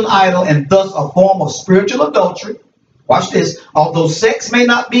is still an idol and thus a form of spiritual adultery. Watch this. Although sex may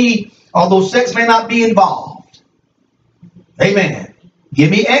not be involved. Amen. Give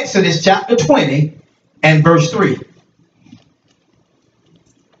me Exodus chapter 20 and verse 3.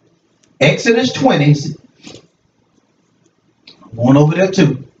 Exodus 20. I'm going over there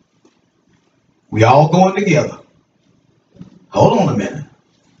too. We all going together. Hold on a minute.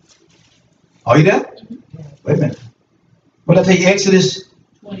 Are you there? Wait a minute. What did I tell you? Exodus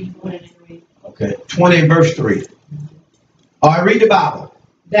 23. Okay, 20 verse 3. All right, read the Bible.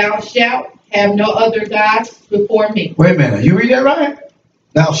 Thou shalt have no other gods before me. Wait a minute, you read that right?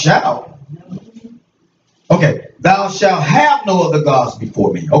 Thou shalt. Okay, thou shalt have no other gods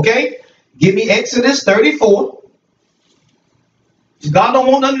before me. Okay, give me Exodus 34. God don't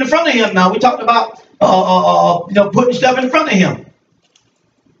want nothing in front of him now. We talked about putting stuff in front of him.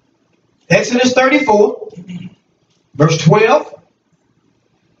 Exodus 34, verse 12.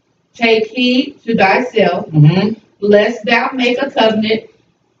 Take heed to thyself, lest thou make a covenant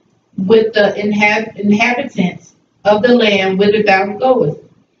with the inhabitants of the land whither thou goest,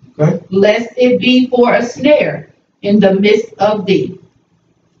 lest it be for a snare in the midst of thee.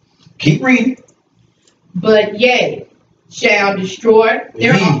 Keep reading. But ye shall destroy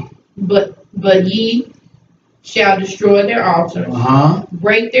their but ye shall destroy their altars,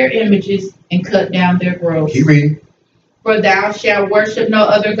 break their images, and cut down their groves. Keep reading. For thou shalt worship no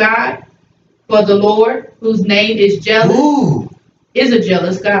other God, for the Lord, whose name is jealous, is a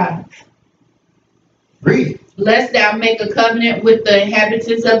jealous God. Read. Lest thou make a covenant with the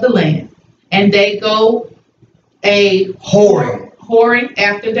inhabitants of the land, and they go a whoring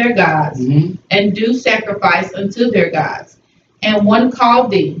after their gods, and do sacrifice unto their gods. And one call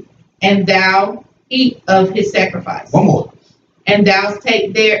thee, and thou eat of his sacrifice. One more. And thou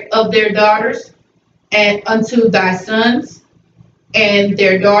take of their daughters, and unto thy sons, and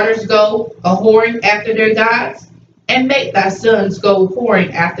their daughters go a whoring after their gods, and make thy sons go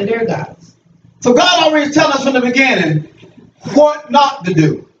whoring after their gods. So God already tells us from the beginning what not to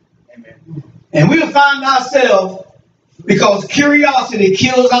do. Amen. And we will find ourselves, because curiosity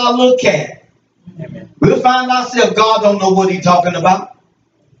kills our little cat. Amen. We'll find ourselves, God don't know what he's talking about.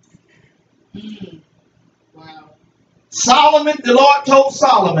 Wow. Solomon, the Lord told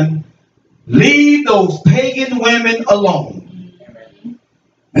Solomon, leave those pagan women alone. Amen.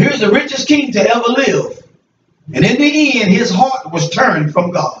 And here's the richest king to ever live. And in the end, his heart was turned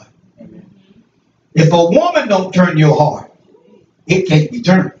from God. Amen. If a woman don't turn your heart, it can't be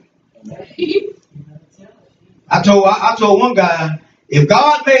turned. I told one guy, if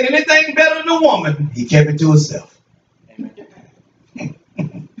God made anything better than a woman, he kept it to himself.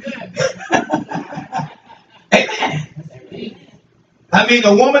 Amen. Amen. I mean,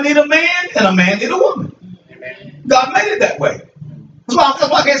 a woman need a man, and a man need a woman. Amen. God made it that way. That's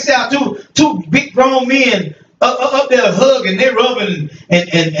why I can't say how two big grown men up there hugging, they're rubbing,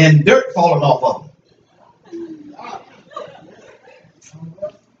 and dirt falling off of them.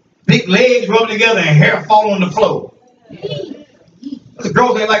 Big legs rubbing together and hair falling on the floor. The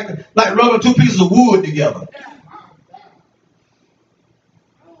girls, they like rubbing two pieces of wood together.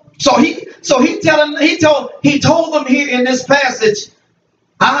 So he told them here in this passage,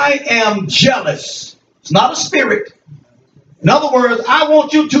 I am jealous. It's not a spirit. In other words, I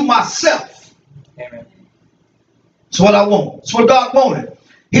want you to myself. Amen. It's what I want. It's what God wanted.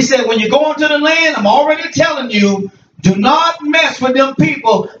 He said, when you go into the land, I'm already telling you, do not mess with them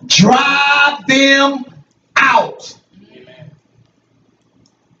people. Drive them out. Amen.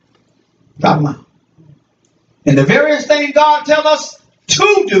 Drive them out. And the various things God tells us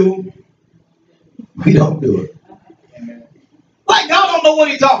to do, we don't do it. Amen. Like God don't know what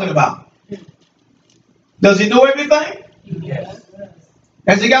he's talking about. Does he know everything? Yes.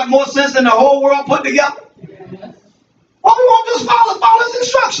 Has he got more sense than the whole world put together? Yes. Well, we won't just follow his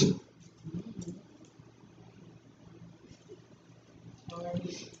instruction.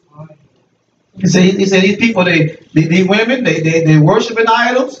 He said these people, these women, they worshiping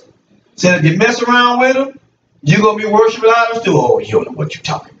idols. He said if you mess around with them, you're going to be worshiping idols too. Oh, you don't know what you're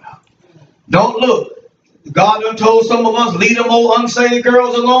talking about. Don't look. God done told some of us, leave them old unsaved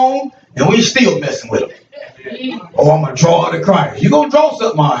girls alone, and we still messing with them. Oh, I'm going to draw her to Christ. You're going to draw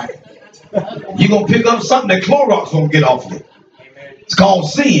something, all right. You're going to pick up something that Clorox won't get off you. It's called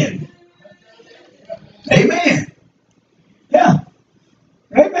sin. Amen. Yeah.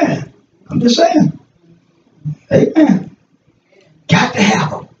 Amen. I'm just saying. Amen. Got to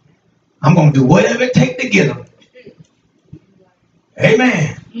have them. I'm going to do whatever it takes to get them.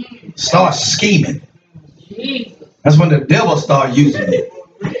 Amen. Start scheming. That's when the devil start using it.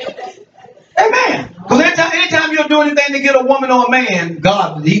 Amen. Because anytime you're doing anything to get a woman or a man,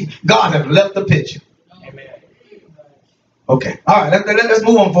 God has left the picture. Amen. Okay. All right. Let's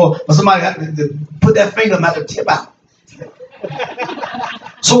move on for somebody to put that finger and have to tip out.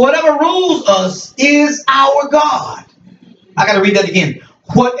 So whatever rules us is our God. I got to read that again.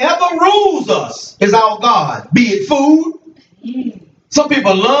 Whatever rules us is our God. Be it food. Some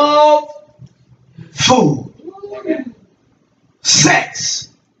people love food. Sex.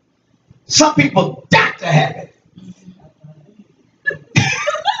 Some people got to have it.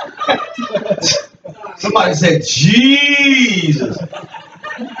 Somebody said, Jesus.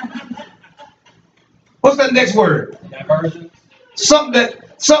 What's that next word? Diversion. Something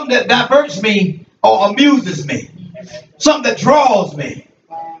that diverts me or amuses me. Something that draws me.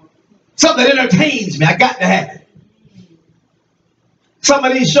 Something that entertains me. I got to have it. Some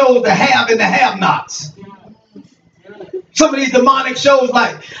of these shows, the have and the have-nots. Some of these demonic shows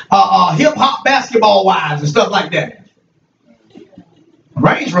like hip-hop basketball wives and stuff like that.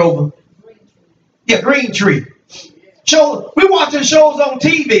 Range Rover. Yeah, Green Tree. We're watching shows on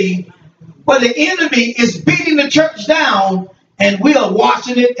TV where the enemy is beating the church down and we are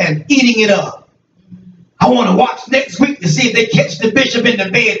watching it and eating it up. I want to watch next week to see if they catch the bishop in the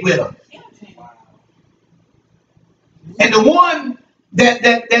bed with him. And the one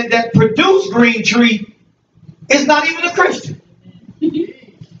that produced Green Tree is not even a Christian.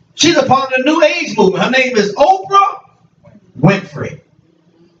 She's a part of the New Age movement. Her name is Oprah Winfrey.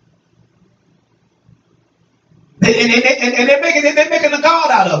 And they're making a god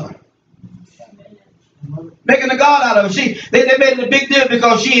out of her. Making a god out of her. They made it a big deal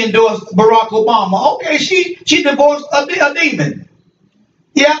because she endorsed Barack Obama. Okay, she divorced a demon.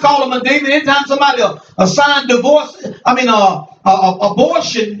 Yeah, I call him a demon. Anytime somebody assign abortion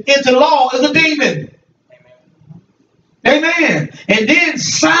into law is a demon. Amen. And then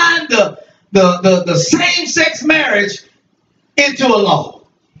sign the same-sex marriage into a law.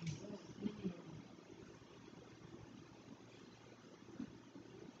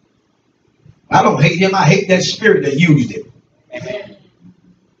 I don't hate him. I hate that spirit that used him. Amen.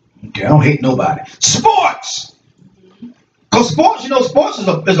 Okay, I don't hate nobody. Sports. Because sports, sports is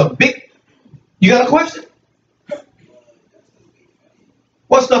a big... You got a question?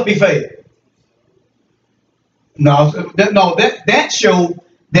 What stuff be fake? No, that show,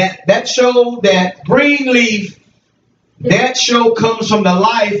 that Greenleaf, that show comes from the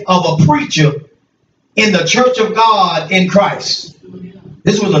life of a preacher in the Church of God in Christ.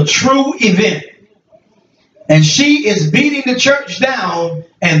 This was a true event. And she is beating the church down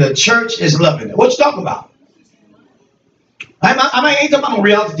and the church is loving it. What you talking about? I ain't talking about no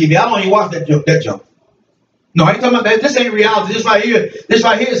reality TV. I don't even watch that junk. No, I ain't talking about that. This ain't reality. This right here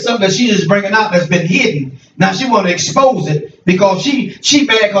is something that she's just bringing out that's been hidden. Now she want to expose it because she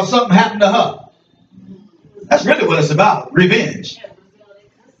mad because something happened to her. That's really what it's about. Revenge.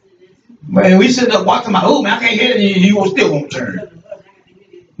 Man, we sitting up watching my, oh man, I can't hear it. You still won't turn.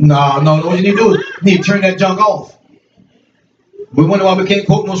 No, what you need to do is you need to turn that junk off. We wonder why we can't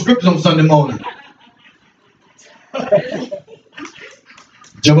quote no scriptures on Sunday morning.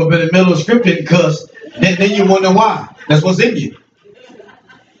 Jump up in the middle of scripture and cuss. Then you wonder why. That's what's in you.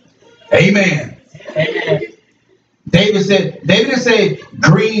 Amen. Amen. David didn't say,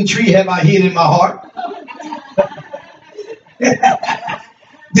 green tree have I hid in my heart.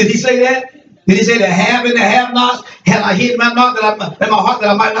 Did he say that? Did he say the have and the have not? Have I hid in my heart that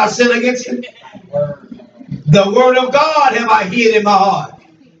I might not sin against him? The word of God have I hid in my heart.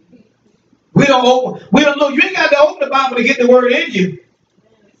 We don't know. You ain't got to open the Bible to get the word in you.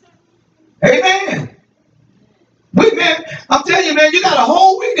 Amen. I'm telling you, man, you got a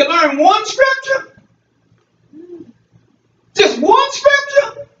whole week to learn one scripture. Just one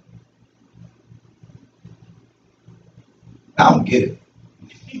scripture. I don't get it.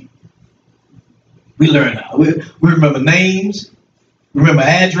 We learn. We remember names. We remember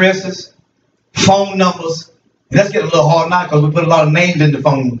addresses, phone numbers. And that's getting a little hard now because we put a lot of names in the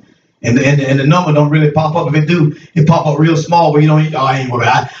phone. And the number don't really pop up. If it do, it pop up real small, but you don't, I ain't worried.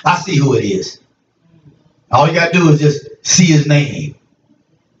 I see who it is. All you got to do is just see his name.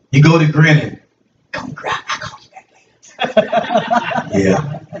 You go to grinning. Come grab, I'll call you back later.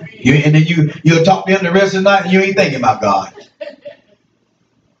 Yeah. And then you'll talk to him the rest of the night and you ain't thinking about God.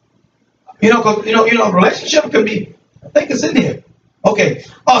 Because a relationship can be, I think it's in here. Okay.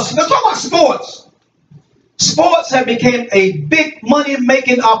 So let's talk about sports. Sports have become a big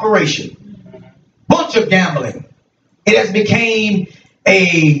money-making operation. Bunch of gambling. It has become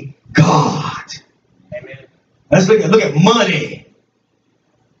a god. Amen. Let's look at money,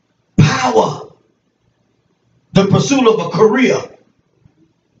 power, the pursuit of a career.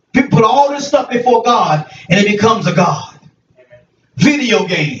 People put all this stuff before God, and it becomes a god. Amen. Video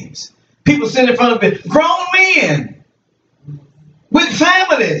games. People sit in front of it. Grown men with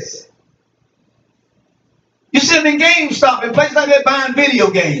families. You sit in GameStop and places like that buying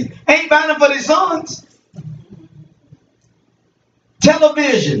video games. Ain't buying them for their sons.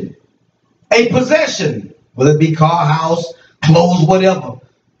 Television. A possession. Whether it be car, house, clothes, whatever.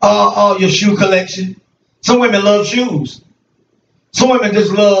 Your shoe collection. Some women love shoes. Some women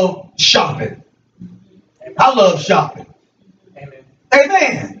just love shopping. I love shopping. Amen.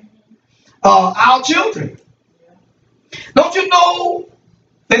 Amen. our children. Don't you know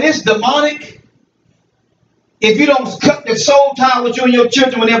that it's demonic if you don't cut the soul tie with you and your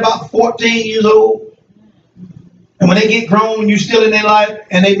children when they're about 14 years old? And when they get grown, you still in their life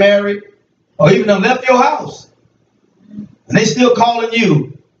and they married, or even them left your house, and they still calling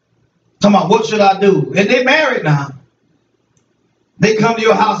you, talking about what should I do? And they married now. They come to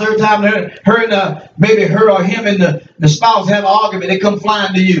your house every time maybe her or him and the spouse have an argument. They come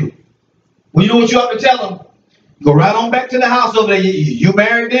flying to you. Well, you know what you have to tell them? Go right on back to the house over there. You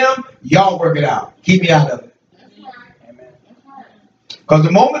married them. Y'all work it out. Keep me out of it. Because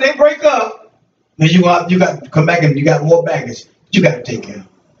the moment they break up, then you got to come back and you got more baggage you got to take care of.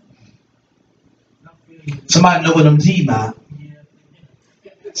 Somebody know what them team out.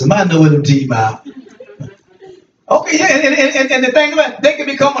 Somebody know what them team out. Okay, yeah, and the thing about it, they can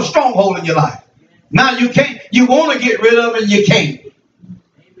become a stronghold in your life. Now you can't. You want to get rid of them and you can't.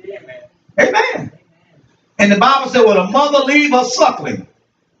 Amen. And the Bible said, well, a mother leave her suckling.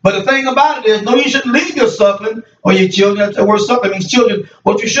 But the thing about it is, no, you shouldn't leave your suckling or your children. The word suckling means children.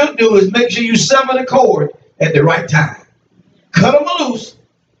 What you should do is make sure you sever the cord at the right time. Cut them loose.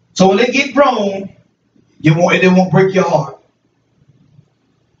 So when they get grown, they won't break your heart.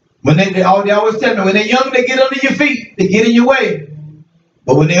 When they always tell me, when they're young, they get under your feet. They get in your way.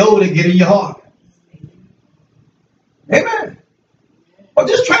 But when they're old, they get in your heart. Amen. Or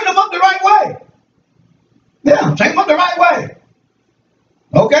just train them up the right way. Yeah, train them up the right way.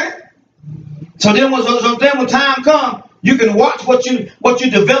 Okay? So then when time comes, you can watch what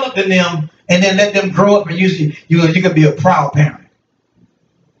you develop in them and then let them grow up and you can be a proud parent.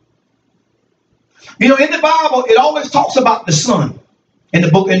 You know, in the Bible, it always talks about the son. In the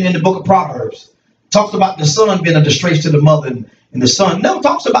book of Proverbs, it talks about the son being a disgrace to the mother, and the son never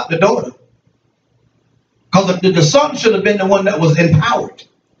talks about the daughter. Because the son should have been the one that was empowered.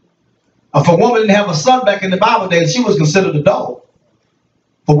 If a woman didn't have a son back in the Bible days, she was considered a dog.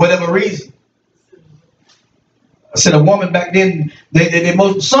 For whatever reason. I said a woman back then,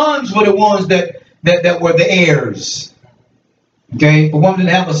 most sons were the ones that were the heirs. Okay? If a woman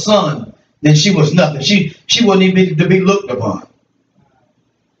didn't have a son, then she was nothing. She wouldn't even to be looked upon.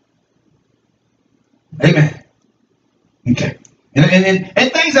 Amen. Okay.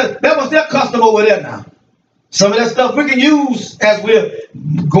 And things that was their custom over there now. Some of that stuff we can use as we're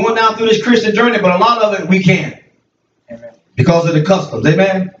going down through this Christian journey, but a lot of it we can't. Amen. Because of the customs.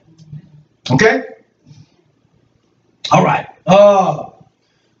 Amen. Okay. All right. Or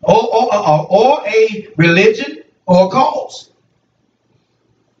a religion or a cause.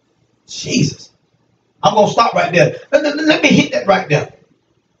 Jesus. I'm going to stop right there. Let me hit that right there.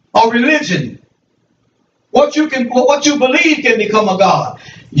 A religion. What you believe can become a God.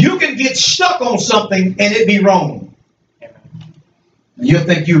 You can get stuck on something and it be wrong. Amen. You'll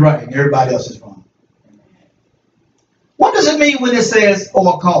think you're right and everybody else is wrong. Amen. What does it mean when it says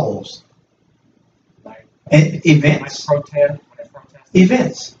or cause? And events.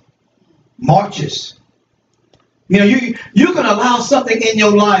 Events. Marches. You know, you can allow something in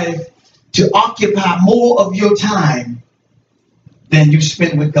your life to occupy more of your time than you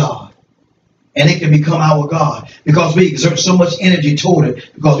spend with God. And it can become our God because we exert so much energy toward it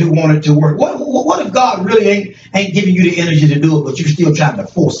because we want it to work. What if God really ain't giving you the energy to do it, but you're still trying to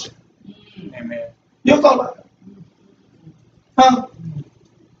force it? Amen. You ever thought about it? Huh?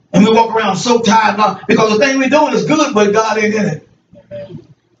 And we walk around so tired now because the thing we're doing is good, but God ain't in it. Amen.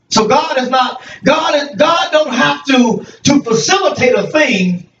 So God don't have to facilitate a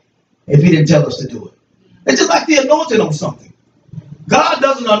thing if He didn't tell us to do it. It's just like the anointing on something. God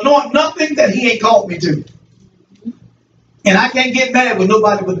doesn't anoint nothing that He ain't called me to. And I can't get mad with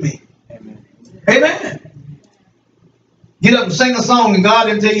nobody but me. Amen. Amen. Get up and sing a song and God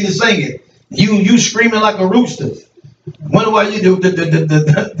didn't tell you to sing it. You screaming like a rooster. Wonder why you do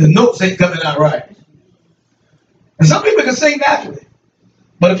the notes ain't coming out right. And some people can sing naturally.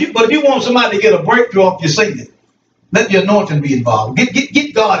 But if you want somebody to get a breakthrough off your singing, let the anointing be involved.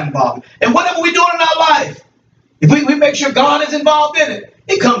 Get God involved. And whatever we do in our life, if we make sure God is involved in it,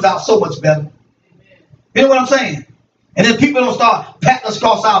 it comes out so much better. Amen. You know what I'm saying? And then people don't start patting us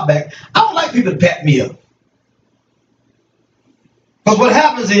across our back. I don't like people to pat me up. Because what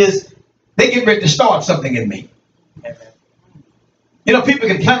happens is they get ready to start something in me. Amen. You know, people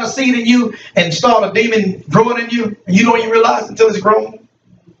can plant a seed in you and start a demon growing in you, and you don't even realize until it's grown.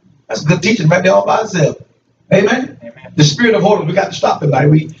 That's good teaching right there all by itself. Amen? Amen. The spirit of whoredoms, we got to stop it. Like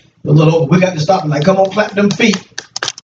we got to stop it. Like, come on, clap them feet.